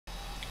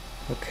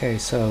Okay,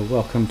 so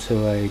welcome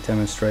to a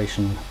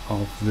demonstration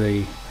of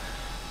the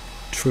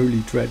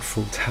truly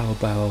dreadful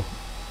Taobao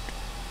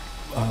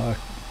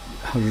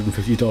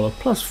 $150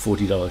 plus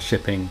 $40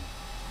 shipping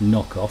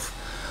knockoff,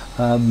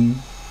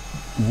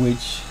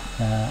 which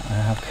I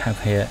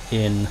have here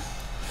in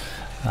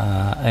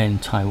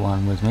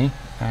Taiwan with me,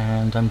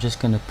 and I'm just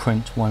going to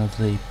print one of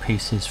the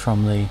pieces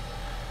from the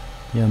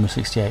Yoma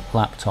 68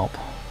 laptop,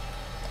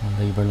 or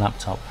Libra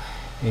laptop.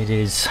 It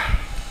is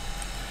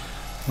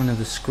one of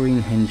the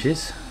screen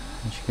hinges,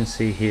 as you can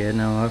see here.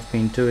 Now I've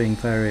been doing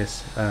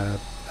various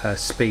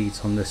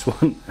speeds on this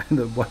one, and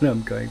the one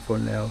I'm going for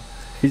now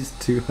is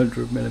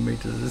 200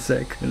 millimeters a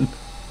second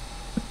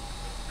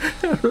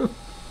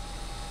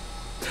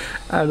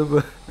out of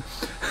a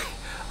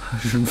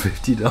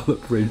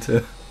 $150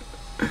 printer.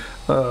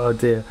 Oh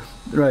dear.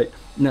 Right,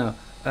 now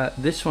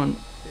this one,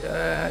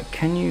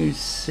 can you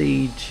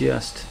see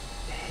just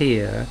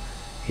here?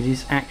 It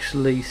is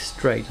actually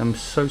straight. I'm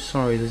so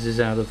sorry, this is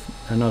out of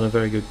not a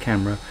very good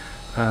camera.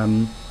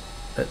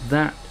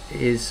 That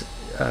is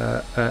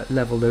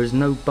level. There is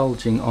no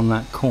bulging on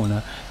that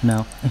corner.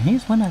 Now, and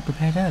here's one I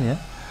prepared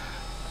earlier.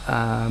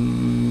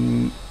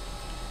 On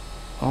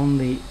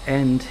the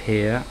end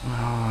here,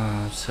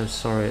 I'm so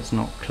sorry it's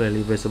not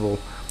clearly visible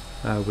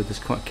with this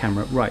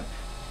camera. Right,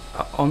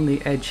 on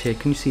the edge here,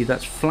 can you see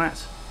that's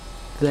flat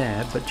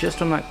there, but just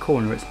on that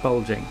corner it's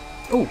bulging.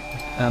 Oh,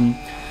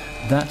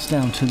 that's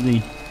down to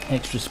the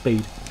extra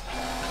speed,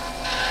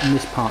 and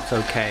this part's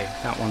okay,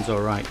 that one's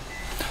alright.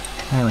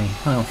 Anyway,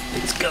 well,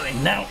 it's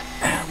going now.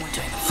 We're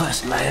doing the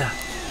first layer.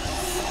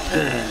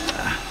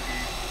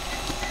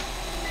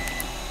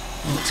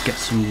 Let's get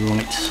some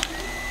lights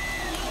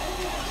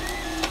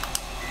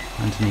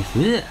underneath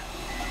there.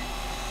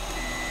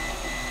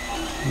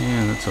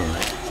 Yeah, that's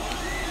alright.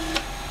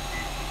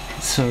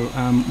 So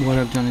what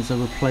I've done is I've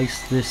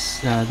replaced this,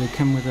 they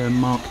come with a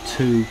Mark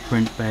II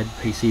print bed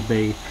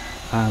PCB.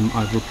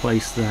 I've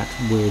replaced that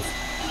with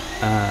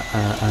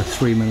a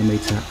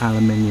 3mm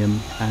aluminium,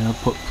 and I've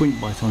put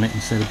print white on it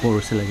instead of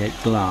borosilicate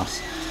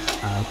glass.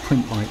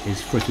 Print white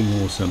is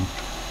freaking awesome.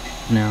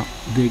 Now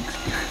the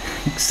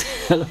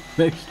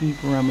acceleration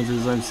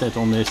parameters I've set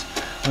on this,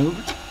 I'll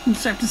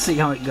just have to see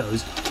how it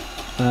goes.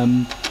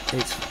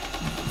 It's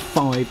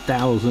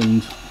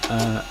 5,000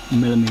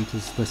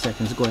 millimeters per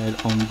second squared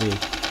on the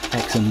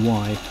X and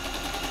Y,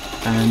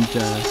 and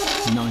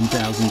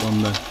 9,000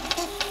 on the...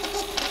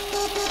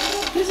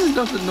 This is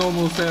not the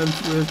normal sound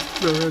for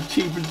a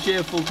cheap and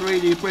cheerful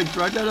 3D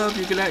printer. I don't know if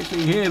you can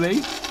actually hear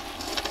me.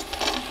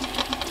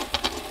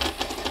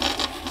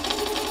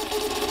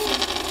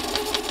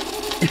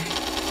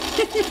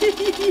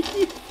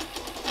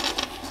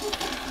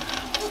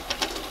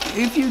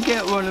 If you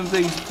get one of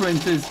these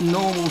printers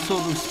normal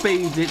sort of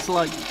speeds, it's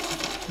like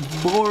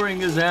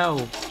boring as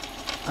hell.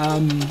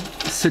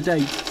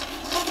 Sedate.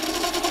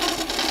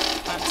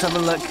 Let's have a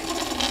look.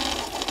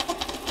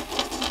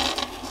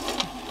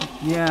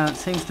 Yeah, it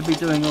seems to be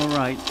doing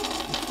alright.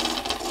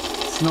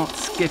 It's not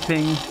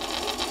skipping.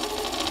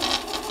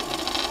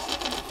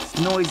 It's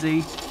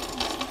noisy.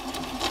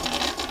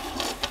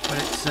 But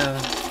it's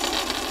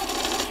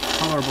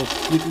horrible.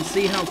 You can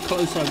see how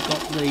close I've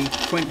got the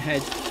print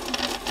head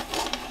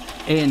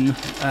in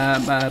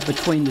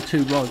between the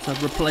two rods.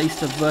 I've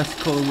replaced the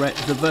vertical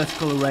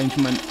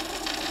arrangement,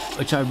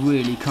 which I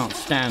really can't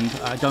stand.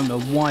 I don't know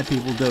why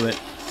people do it.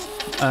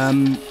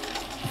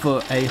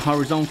 For a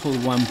horizontal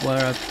one,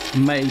 where I've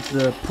made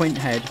the print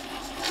head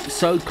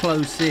so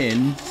close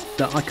in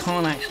that I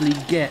can't actually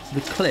get the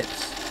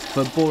clips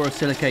for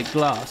borosilicate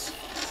glass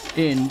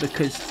in,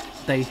 because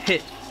they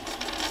hit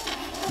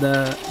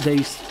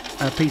these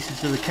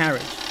pieces of the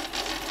carriage.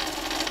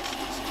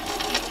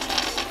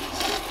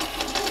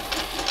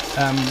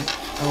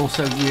 I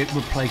also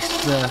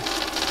replaced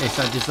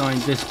I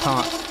designed this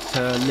part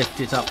to lift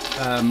it up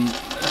on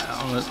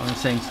a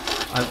thing.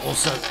 I've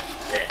also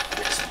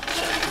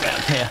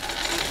around here.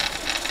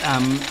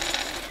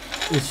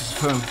 This is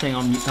from a thing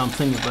on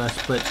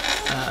Thingiverse, but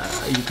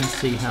you can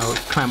see how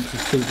it's clamped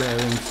with two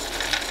bearings.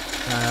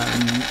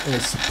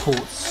 There's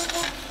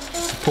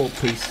support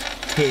piece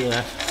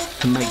here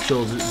to make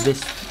sure that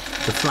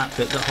the flat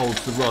bit that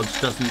holds the rods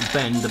doesn't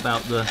bend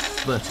about the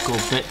vertical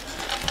bit.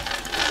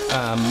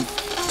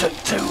 Took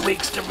 2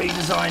 weeks to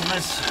redesign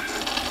this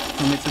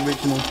from its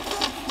original.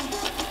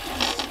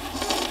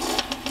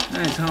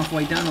 And it's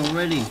halfway done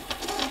already.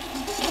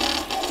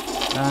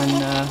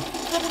 And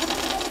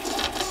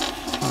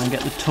try and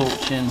get the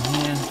torch in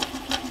here.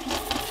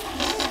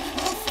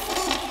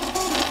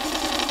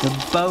 The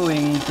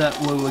bowing that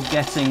we were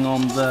getting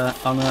on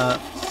a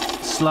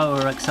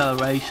slower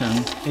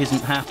acceleration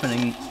isn't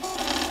happening.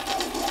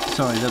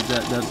 Sorry,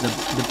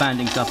 the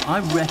banding stuff.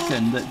 I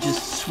reckon that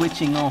just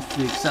switching off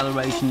the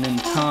acceleration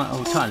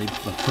entirely,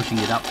 but pushing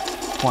it up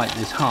quite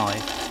this high,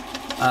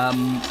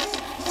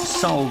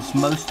 solves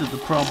most of the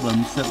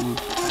problems that we've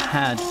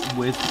had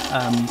with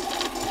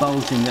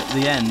bulging at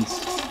the ends.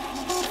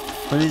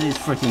 But it is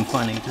freaking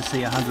funny to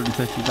see a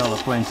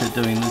 $150 printer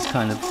doing this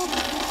kind of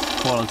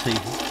quality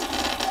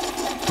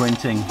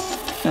printing.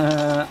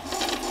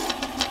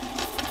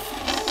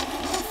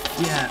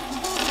 Yeah.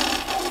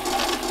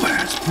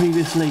 Whereas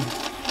previously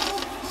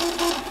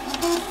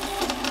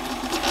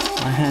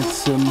I had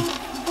some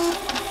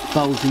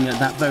bulging at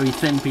that very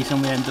thin piece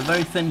on the end. The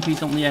very thin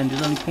piece on the end is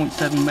only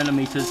 0.7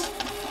 millimeters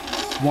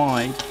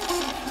wide,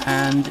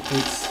 and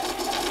it's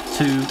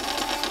to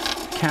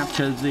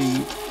capture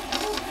the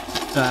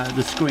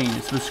screen.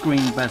 It's the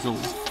screen bezel.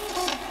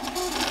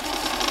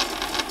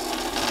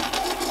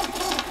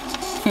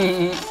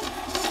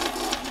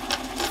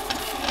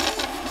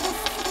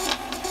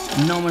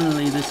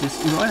 Nominally this is,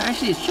 well,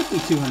 actually it should be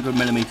 200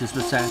 millimeters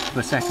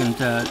per second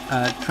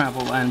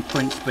travel and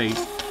print speed,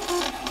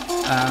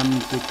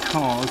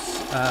 because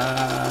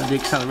the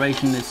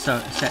acceleration is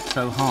set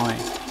so high.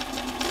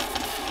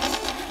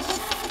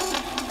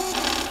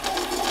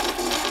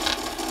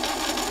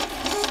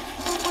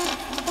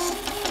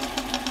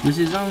 This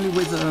is only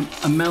with a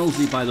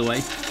Melzi, by the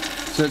way,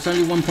 so it's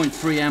only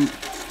 1.3 amp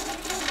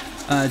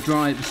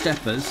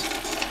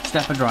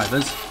stepper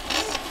drivers.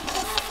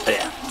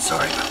 Yeah,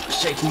 sorry about the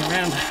shaking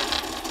around.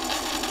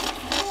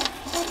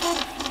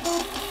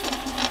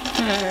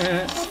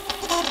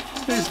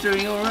 It's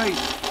doing alright.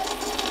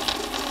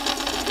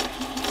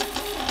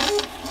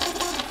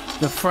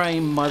 The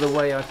frame, by the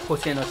way, I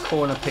put in a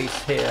corner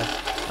piece here.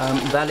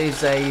 That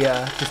is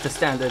just a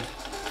standard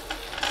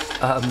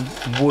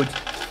wood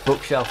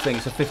bookshelf thing.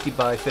 It's a 50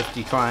 by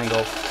 50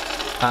 triangle.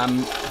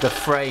 The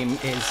frame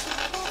is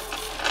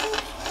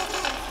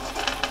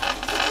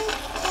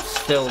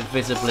still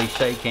visibly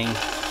shaking,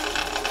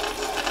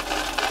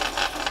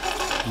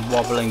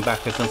 wobbling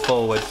backwards and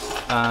forwards.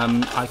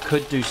 I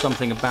could do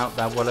something about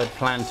that. What I'd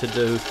plan to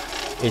do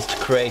is to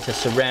create a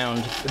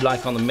surround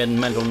like on the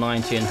Mendel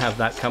 90 and have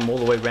that come all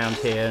the way around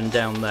here and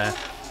down there.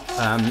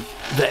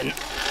 Then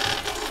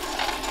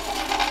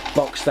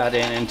box that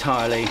in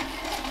entirely.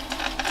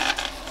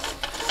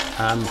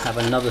 Have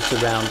another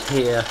surround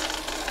here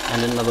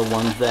and another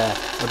one there.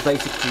 But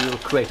basically you'll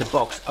create a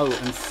box. Oh,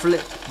 and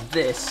flip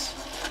these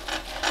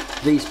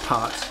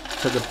parts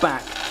to the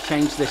back.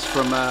 Change this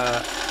from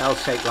a L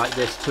shape like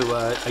this to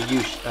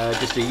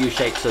just a U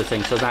shape sort of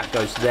thing. So that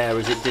goes there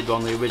as it did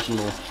on the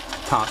original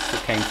parts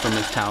that came from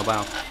this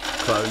taobao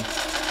clone.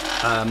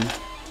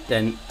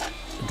 Then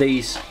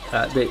this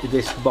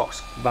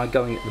box, by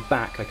going at the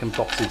back, I can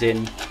box it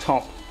in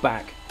top,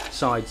 back,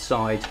 side,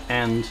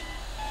 and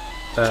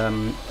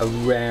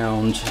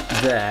around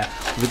there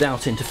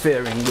without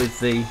interfering with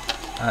the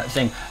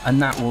thing, and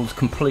that will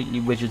completely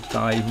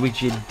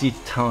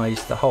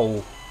rigiditize the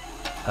whole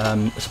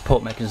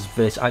support mechanism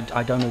for this.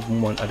 I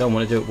don't want to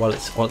do it while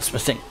it's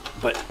spinning,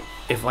 but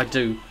if I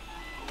do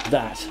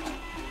that,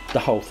 the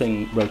whole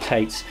thing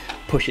rotates.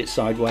 Push it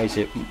sideways,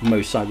 it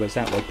moves sideways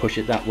that way. Push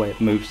it that way, it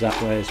moves that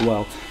way as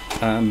well.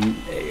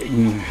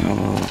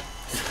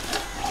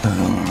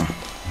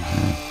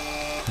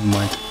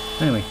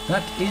 Anyway,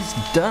 that is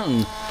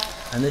done,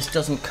 and this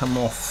doesn't come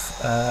off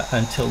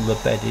until the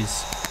bed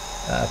is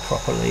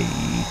properly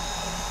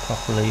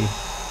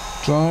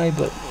dry.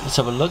 But let's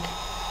have a look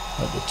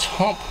at the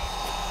top.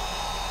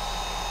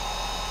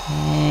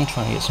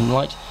 Trying to get some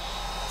light.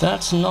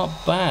 That's not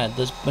bad.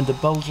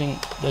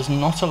 There's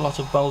not a lot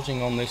of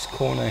bulging on this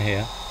corner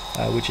here,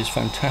 which is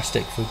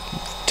fantastic for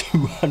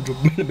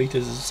 200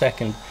 millimeters a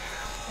second.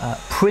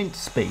 Print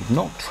speed,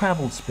 not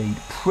travel speed,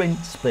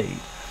 print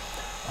speed.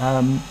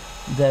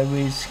 There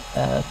is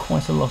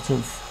quite a lot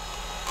of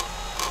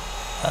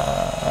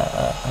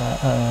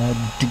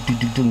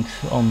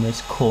on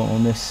this corner,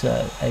 on this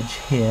edge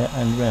here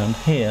and round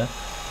here.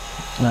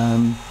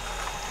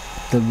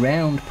 The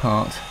round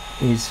part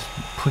is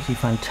pretty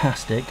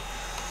fantastic.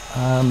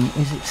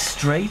 Is it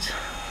straight?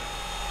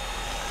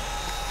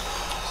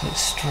 Is it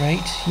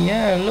straight?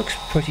 Yeah, it looks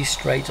pretty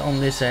straight on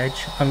this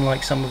edge,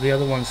 unlike some of the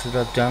other ones that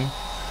I've done.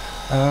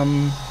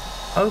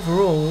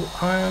 Overall,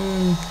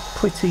 I'm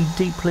pretty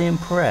deeply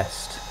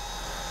impressed.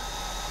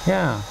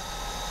 Yeah.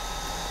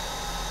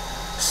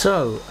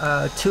 So,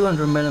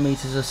 200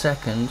 millimeters a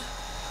second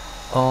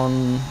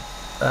on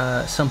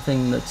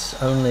something that's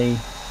only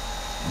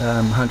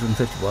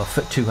 150, well,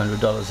 for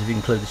 $200 if you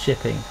include the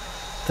shipping.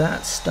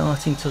 That's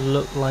starting to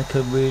look like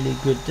a really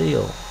good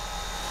deal.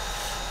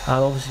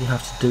 I'll obviously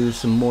have to do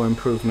some more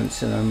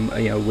improvements,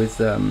 with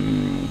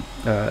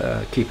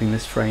keeping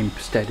this frame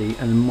steady,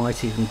 and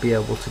might even be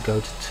able to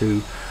go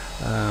to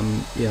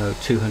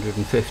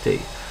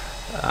 250,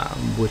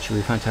 which would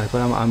be fantastic.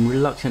 But I'm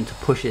reluctant to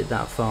push it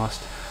that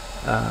fast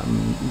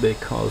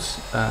because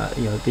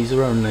these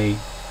are only,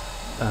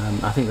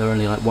 I think they're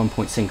only like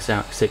 1.6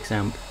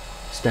 amp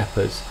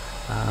steppers.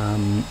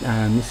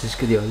 And this is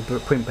good. The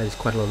print bed is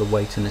quite a lot of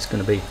weight, and it's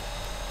going to be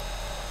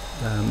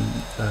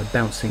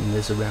bouncing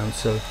this around.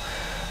 So,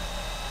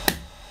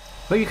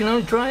 but you can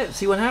only try it,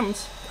 see what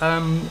happens.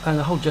 And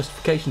the whole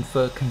justification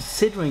for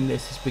considering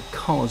this is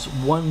because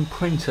one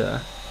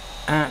printer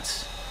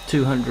at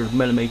 200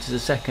 millimeters a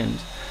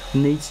second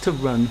needs to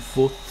run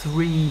for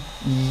 3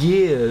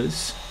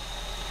 years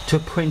to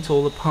print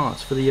all the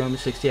parts for the Yomi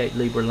 68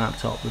 Libra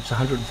laptop, which is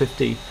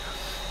 150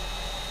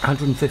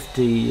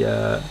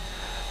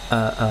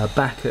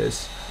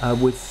 backers,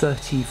 with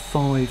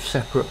 35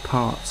 separate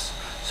parts,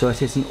 so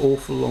it is an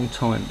awful long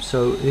time.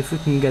 So if we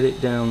can get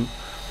it down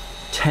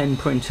 10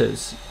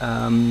 printers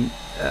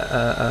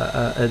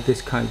at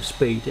this kind of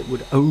speed, it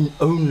would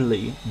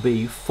only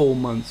be 4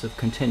 months of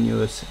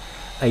continuous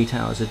 8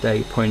 hours a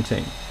day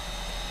printing.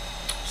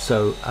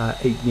 So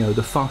you know,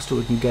 the faster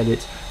we can get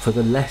it for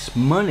the less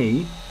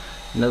money,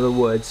 in other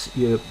words,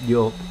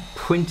 your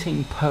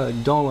printing per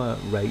dollar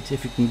rate,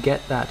 if you can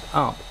get that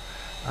up,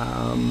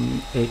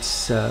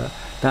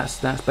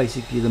 that's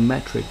basically the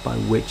metric by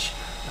which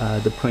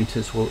the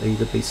printers will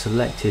either be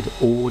selected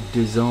or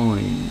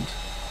designed.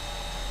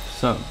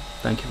 So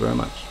thank you very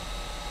much.